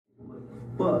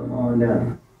fuck on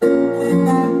down.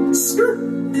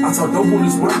 I talk dope on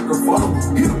this microphone.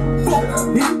 Hit a fuck,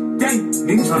 nigga, gang,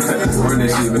 nigga. Run that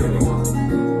shit back.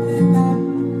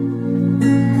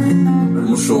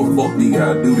 I'm sure fuck nigga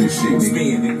gotta do this shit,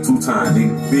 nigga. 2 times,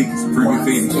 nigga. Biggest, pretty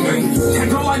fitty. Can't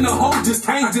go like no hoe, just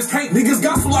can't. Niggas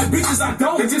gospel like bitches, I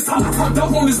don't. They just talk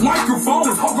dope on this microphone.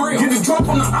 Get the drop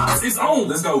on the ops, it's on.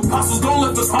 Let's go. Apostles don't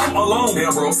left us home alone.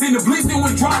 Damn, bro. Seen the blitz, then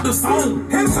we dropped the stone.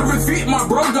 Hands every feet, my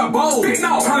bro got bold.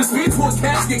 Trying to spin to a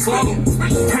casket clone.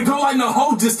 Can't go like no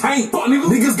hoe, just can't.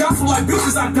 Niggas gospel like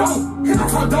bitches, I don't.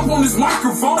 Talk dope on this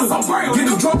microphone. Get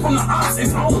the drop on the ops,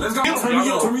 it's on. Let's go.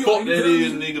 Fuck that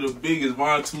is, nigga, the biggest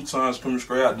VON2X coming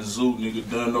straight out the zoo, nigga,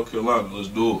 Dunn, North Carolina. Let's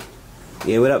do it.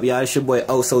 Yeah, what up, y'all? It's your boy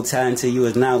Oh So Talented. You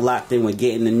is now locked in with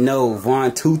Getting to Know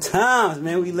VON2X,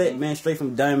 man. We lit, man, straight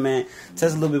from Dunn, man. Tell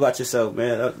us a little bit about yourself,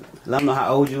 man. Let them know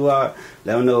how old you are.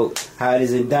 Let them know how it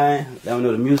is in Dunn. Let them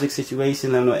know the music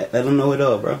situation. Let them know it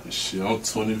all, bro. Shit, I'm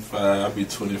 25. I'll be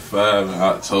 25 in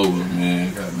October,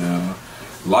 man. Goddamn.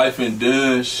 Life in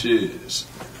Dunn, shit.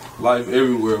 Life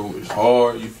everywhere is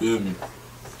hard, you feel me?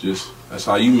 Just, that's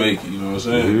how you make it, you know what I'm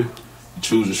saying? You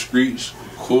choose the streets,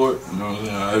 court, you know what I'm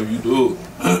saying, however you do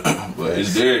it. But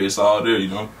it's there, it's all there, you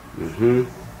know?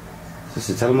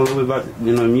 So tell them a little bit about,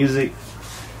 you know, the music.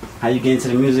 How you get into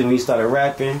the music when you started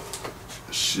rapping?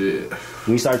 Shit.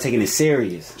 When you started taking it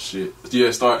serious? Shit. Yeah,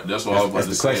 that's what I was about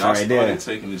to say. I started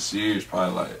taking it serious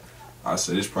probably like, I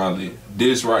said it's probably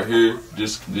this right here,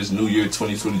 this new year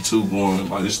 2022 going,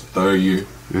 like this 3rd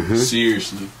year.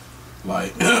 Seriously.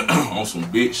 Like on some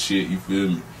big shit, you feel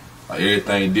me? Like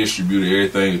everything distributed,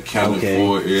 everything accounted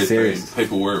for, everything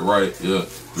paperwork right. Yeah.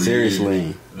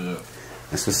 Seriously. Yeah.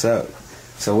 That's what's up.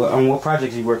 So what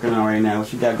projects you working on right now?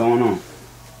 What you got going on?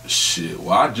 Shit.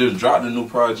 Well, I just dropped a new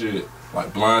project,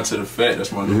 like Blind to the Fact.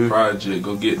 That's my new project.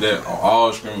 Go get that on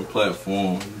all streaming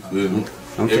platforms. You feel me?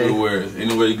 Everywhere.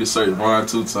 Anywhere you can search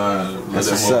VON2X. Let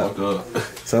that motherfucker up.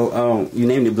 So you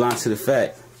named it Blind to the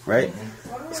Fact, right?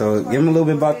 So give them a little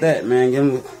bit about that, man. Give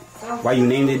them why you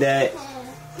named it that,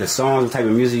 the songs, the type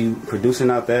of music you producing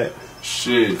out there.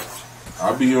 Shit,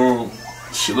 I be on.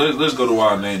 Shit, let's go to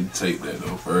why I named the tape that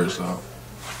though first.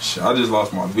 Shit, I just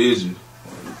lost my vision.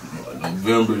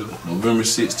 November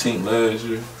 16th last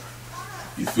year.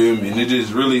 You feel me? And it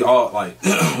just really all like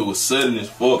it was sudden as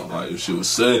fuck. Like shit was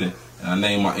sudden, and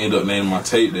I ended up naming my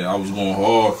tape that. I was going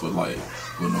hard for like.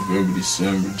 November,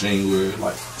 December, January,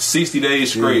 like 60 days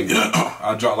straight.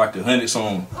 I dropped like 100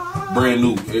 songs, brand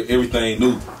new, everything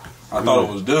new. I thought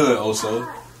it was done also.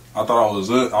 I thought I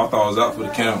was out for the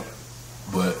count,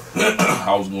 but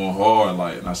I was going hard,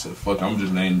 like, and I said, "Fuck, I'm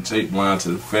just naming the tape Blind to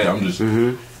the Fact." I'm just,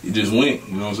 it just went.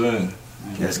 You know what I'm saying?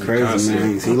 That's crazy,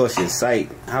 man. So you lost your sight.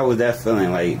 How was that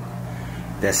feeling? Like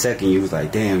that second, you was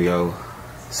like, "Damn, yo,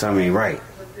 something ain't right."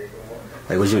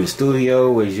 Like, was you in the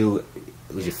studio? Was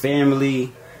your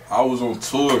family? I was on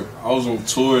tour.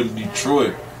 In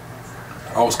Detroit.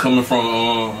 I was coming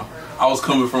from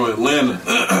Atlanta.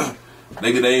 They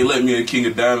ain't let me in King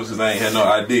of Diamonds because I ain't had no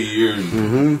ID years.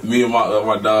 Me and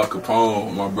my dog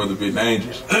Capone, my brother Big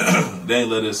Dangerous, they ain't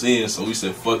let us in, so we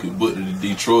said fuck it, booked it to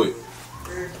Detroit.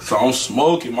 So I'm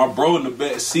smoking, my bro in the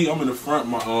back seat, I'm in the front,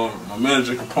 my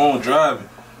manager Capone driving.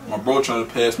 My bro trying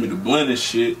to pass me the blunt and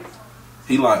shit.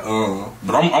 He like,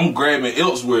 but I'm grabbing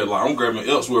elsewhere, like I'm grabbing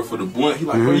elsewhere for the blunt. He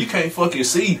like, bro, you can't fucking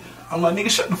see. I'm like, nigga,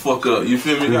 shut the fuck up. You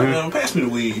feel me? Goddamn, pass me the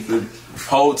weed. You feel me?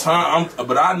 Whole time,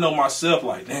 but I know myself,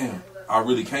 like, damn, I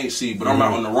really can't see. But I'm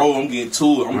out on the road. I'm getting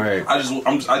to it.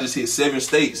 I just hit 7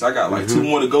 states. I got like 2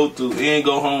 more to go through and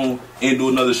go home and do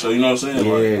another show. You know what I'm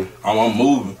saying? Like, I'm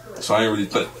moving, so I ain't really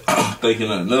thinking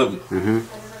nothing of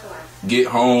it. Get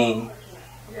home,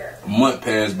 a month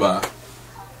passed by.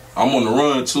 I'm on the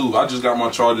run too. I just got my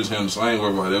charges handled, so I ain't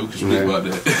worried about that. We can speak about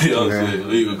that. You know what I'm saying?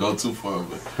 We even go too far,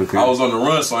 but I was on the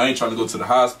run, so I ain't trying to go to the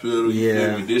hospital. You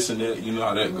feel me? This and that. You know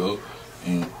how that go.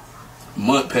 And a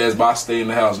month passed by, I stay in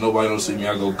the house. Nobody don't see me.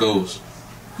 I go ghost.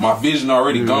 My vision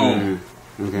already gone.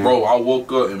 Bro, I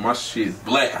woke up and my shit's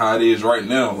black how it is right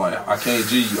now. Like, I can't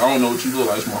G you. I don't know what you look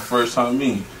like. It's my first time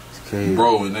meeting.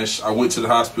 Bro, and I went to the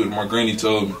hospital. My granny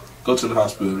told me, go to the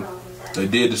hospital. They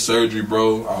did the surgery,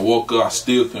 bro. I woke up, I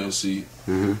still couldn't see.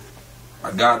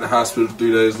 I got to the hospital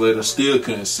 3 days later, still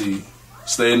couldn't see.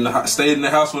 Stayed in the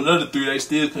house for another 3 days,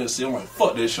 still couldn't see. I'm like,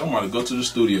 fuck that shit, I'm about to go to the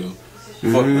studio.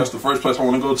 Fuck, that's the first place I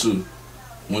want to go to.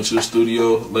 Went to the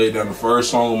studio, laid down the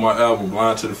first song on my album,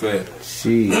 Blind to the Fact.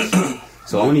 Jeez.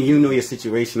 So only you knew your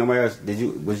situation. Nobody else.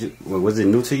 Was it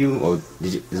new to you, or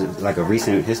is it like a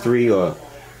recent history, or?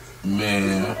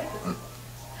 Man,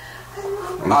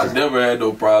 I never had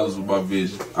no problems with my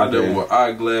vision. I never wore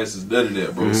eyeglasses, none of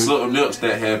that, bro. Something else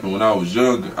that happened when I was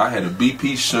younger, I had a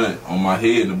BP shunt on my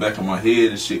head, in the back of my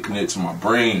head, and shit connected to my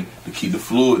brain to keep the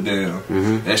fluid down.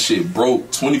 That shit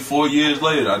broke 24 years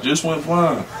later. I just went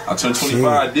blind. I turned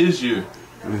 25 this year.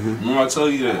 Remember I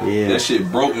told you that? Yeah. That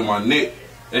shit broke in my neck.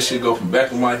 That shit go from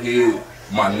back of my head,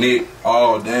 my neck,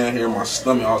 all down here, my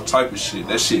stomach, all type of shit.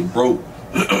 That shit broke.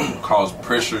 Caused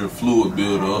pressure and fluid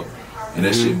build up. And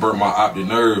that shit burnt my optic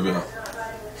nerve out.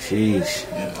 Sheesh.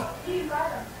 Yeah.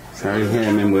 Sorry to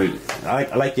hear, man, but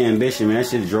I like your ambition, man. That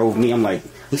shit drove me. I'm like,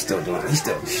 he's still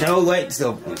show, like,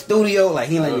 still in the studio. Like,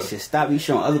 he ain't letting this shit stop. He's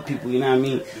showing other people, you know what I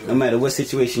mean? No matter what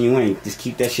situation you in, just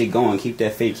keep that shit going. Keep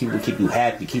that faith. Keep you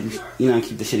happy. Keep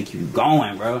the shit to keep you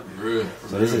going, bro. Real.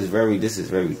 So this is very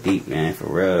deep, man, for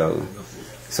real, though.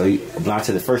 So, Blind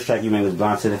to the first track you made was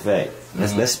Blind to the Fact.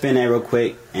 Let's spin that real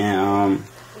quick, and,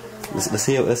 let's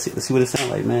see what it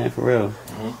sounds like, man, for real.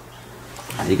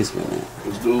 You can spin that.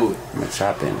 Let's do it. I'm gonna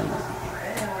chop in.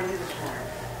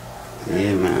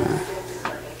 Yeah, man.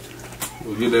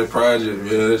 We'll get that project,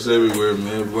 man. That's everywhere,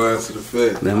 man. Blind to the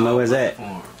Fact. Let them know where's that.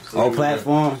 All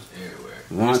platform.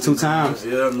 Everywhere. VON2Times.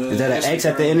 Yeah, man. Is that an X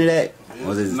at the end of that? Yeah.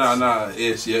 Or is it Nah.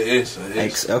 X. Yeah, X.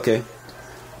 X. Okay.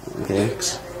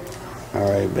 X. All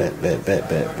right.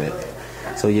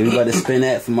 Bet. So yeah, we about to spin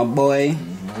that for my boy.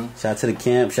 Shout out to the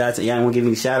camp. Shout out to y'all. Want to give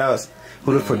any shout outs?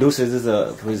 Who the producers is?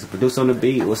 Who's the producer on the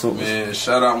beat? What's up? Man,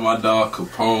 shout out my dog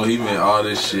Capone. He made all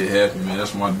this shit happen, man.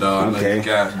 That's my dog. Okay. He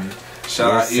got me.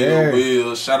 Shout out Ill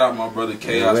Will. Shout out my brother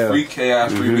Chaos. Free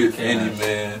Chaos. Free with Candy,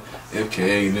 man.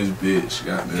 FKA in this bitch.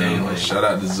 Goddamn. Shout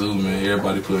out to Zoo, man.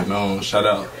 Everybody putting on. Shout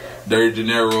out Dirty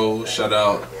Dinero. Shout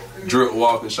out Drip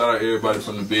Walker. Shout out everybody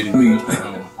from the video. Let's do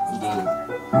it.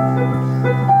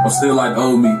 I'm still like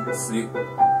old me. See?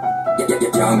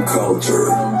 Young culture.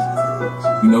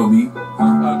 You know me?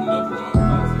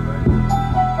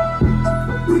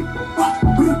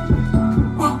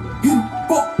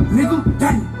 Nigga,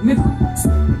 gang, nigga.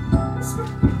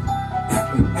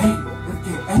 FKA,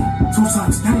 2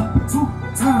 times gang, 2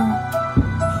 times.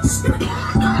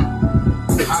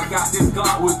 I got this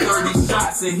Glock with 30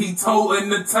 shots and he toting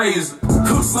the taser.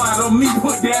 Cook slide on me,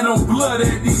 put that on blood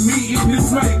at the meat in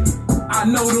this make. I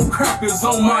know them crackers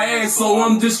on my ass, so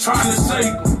I'm just trying to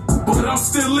shake them. But I'm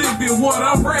still living what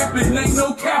I'm rapping, ain't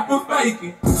no cap or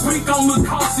faking. Speak on the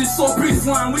cautious, so bitch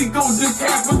line, we gon'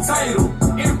 decapitate them.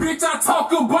 And bitch, I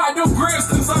talk about them grams,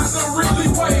 cause I don't really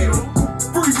weigh them.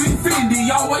 Free Big Fendi,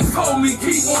 always told me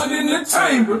keep one in the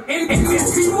chamber. And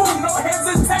if he move, no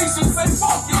hesitation, say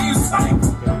fuck it, it's safe.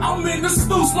 I'm in the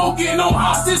stew smoking on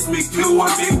ice, it's me Q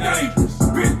and Big Dangerous.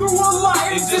 Been through a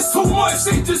lot, it's just too much,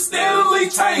 shit just steadily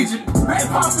changing. Back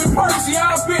popping perks,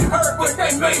 yeah, I've been hurt, but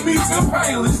they made me feel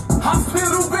painless.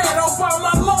 Hospital bed, all by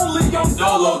my lonely, I'm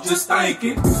dolo just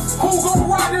thinking. Who gon'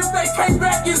 ride if they came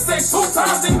back and say 2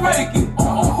 times they make it?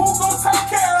 Or who gon' take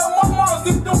care of my moms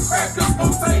if them crackers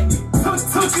gon' take it?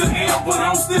 Took an L, but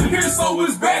I'm still here, so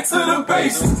it's back to the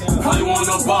basics. Play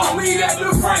wanna ball me at the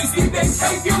Franks, get that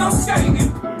cake and I'm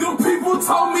skating. Them people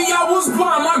told me I was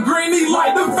blind, my granny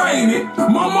like to fainted.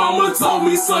 My mama told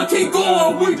me, son, keep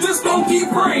going, we just gon' keep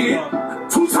praying.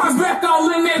 2 times back all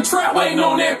in that trap, waiting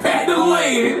on that pack to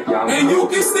land. And you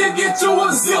can still get you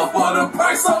a zip for the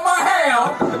price of my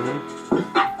hair.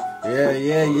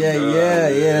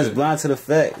 Yeah. That's Blind to the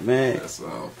Fact, man. That's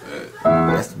all fact.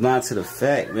 That's Blind to the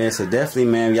Fact, man. So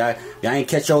definitely, man, y'all ain't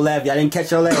catch your laugh. Y'all didn't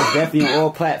catch your laugh. It's definitely on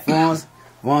all platforms.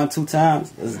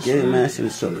 VON2Times. Let's get it, man. Shit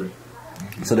was so.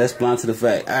 So that's Blind to the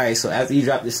Fact. Alright, so after you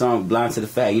dropped this song, Blind to the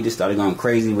Fact, you just started going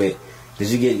crazy with. Did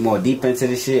you get more deep into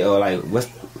this shit, or like what's?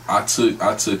 I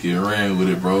took it and ran with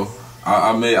it, bro.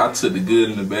 I took the good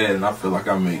and the bad, and I feel like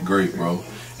I made great, bro.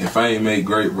 If I ain't made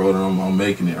great, bro, then I'm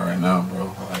making it right now, bro.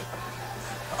 Like,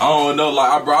 I don't know,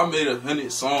 like, I made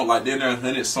 100 songs, like, there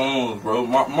 100 songs, bro.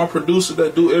 My producer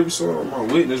that do every song, my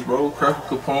witness, bro,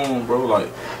 Cracker Capone, bro, like,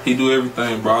 he do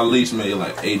everything, bro. I at least made,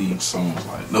 like, 80 songs,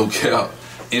 like, no cap.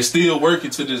 And still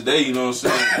working to this day, you know what I'm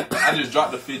saying? I just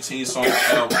dropped a 15-song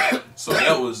album, so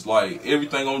that was, like,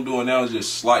 everything I'm doing now is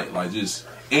just slight, like, just...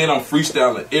 And I'm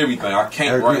freestyling everything. I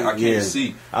can't write, I can't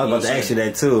see. I was about to ask you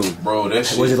that, too. Bro, that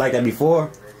shit... Was it like that before?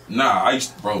 Nah, I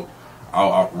used to, bro.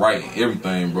 I write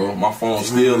everything, bro. My phone's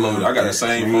still loaded. I got the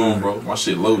same phone, bro. My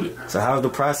shit loaded. So how's the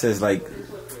process? Like,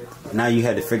 now you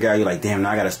had to figure out, you're like, damn,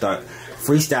 now I got to start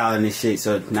freestyling this shit.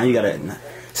 So now you got to,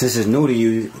 since it's new to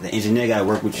you, the engineer got to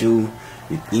work with you.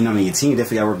 You know what I mean? Your team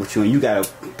definitely got to work with you. And you got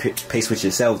to pace with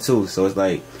yourself, too. So it's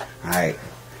like, all right.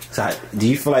 So do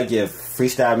you feel like your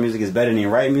freestyle music is better than your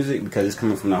rap music because it's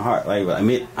coming from the heart? Like, I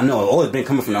mean, I know it's always been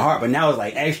coming from the heart, but now it's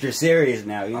like extra serious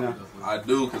now, you know? I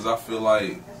do, because I feel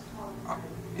like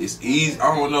it's easy.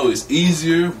 I don't know. It's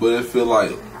easier, but it feel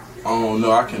like I don't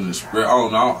know. I can express. I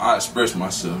don't know. I express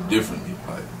myself differently.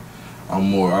 Like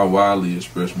I widely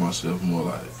express myself more.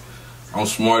 Like I'm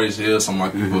smart as hell, so my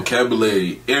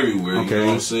vocabulary everywhere. Okay. You know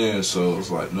what I'm saying? So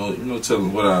it's like no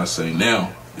telling what I say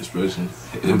now, especially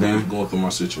if going through my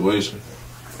situation.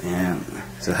 Yeah.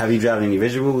 So have you dropped any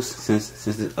visuals since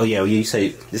this? Oh yeah, you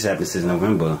say this happened since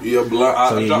November. Yeah, but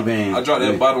I dropped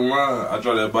that yeah. bottom line. I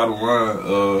dropped that bottom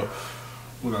line.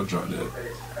 When I dropped that?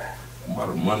 About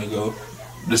a month ago.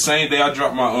 The same day I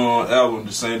dropped my album,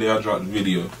 the same day I dropped the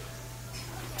video.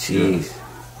 Jeez.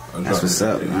 Yeah, that's what's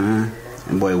up, man.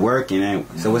 And boy, working.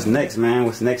 So what's next, man?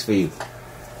 What's next for you?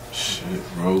 Shit,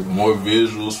 bro. More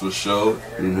visuals for sure.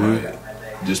 Like,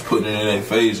 just putting it in their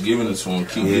face, giving it to them,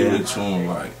 keep giving it to them.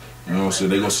 Like, you know what I'm saying?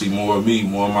 They gonna see more of me,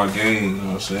 more of my game. You know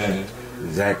what I'm saying?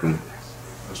 Exactly.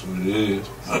 That's what it is.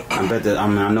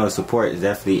 I know the support is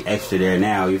definitely extra there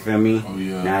now. You feel me? Oh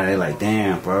yeah. Now they like,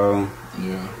 damn, bro.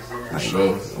 Yeah. Like,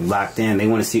 sure. Locked in. They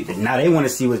want to see. Now they want to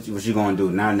see what you gonna do.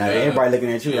 Now everybody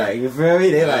looking at you like, you feel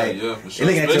me? They like, for sure.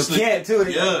 they looking at your cat too.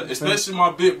 Especially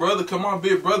my big brother. Cause my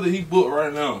big brother, he booked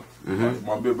right now. Like,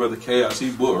 my big brother Chaos,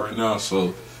 he booked right now.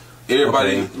 So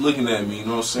everybody looking at me. You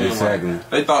know what I'm saying? Exactly. Like,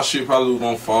 they thought shit probably was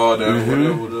gonna fall down,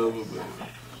 whatever. But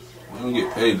we don't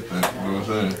get paid to think. You know what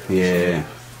I'm saying? Yeah.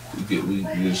 So we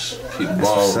just keep the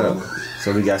ball rolling.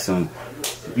 So we got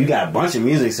you got a bunch of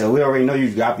music, so we already know you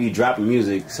dropping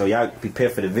music, so y'all prepare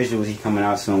for the visuals. He coming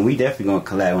out soon. We definitely gonna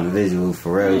collab on the visuals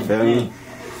for real. You feel me?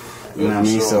 You know what I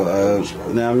mean? So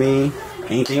you know what I mean?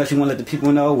 Anything else you want to let the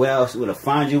people know? Where else would to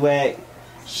find you at?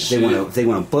 If they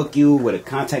wanna book you, who to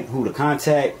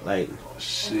contact, like.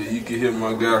 Shit, you can hit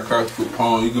my guy Crockett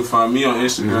Pong. You can find me on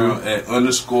Instagram at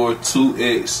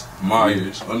 _2X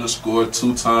Myers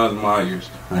 _2 Myers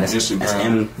on Instagram. That's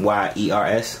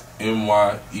MYERS.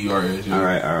 MYERS. Yeah. All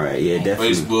right, yeah, on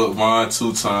definitely. Facebook,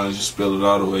 VON2X. You spell it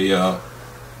all the way out.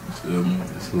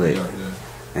 That's lit.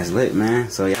 That's lit, man.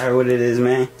 So y'all heard what it is,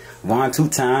 man.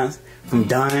 VON2X from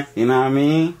Dunn. You know what I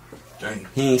mean? Dang.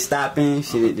 He ain't stopping.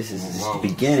 Shit, this is the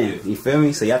beginning. You feel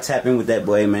me? So y'all tap in with that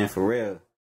boy, man, for real.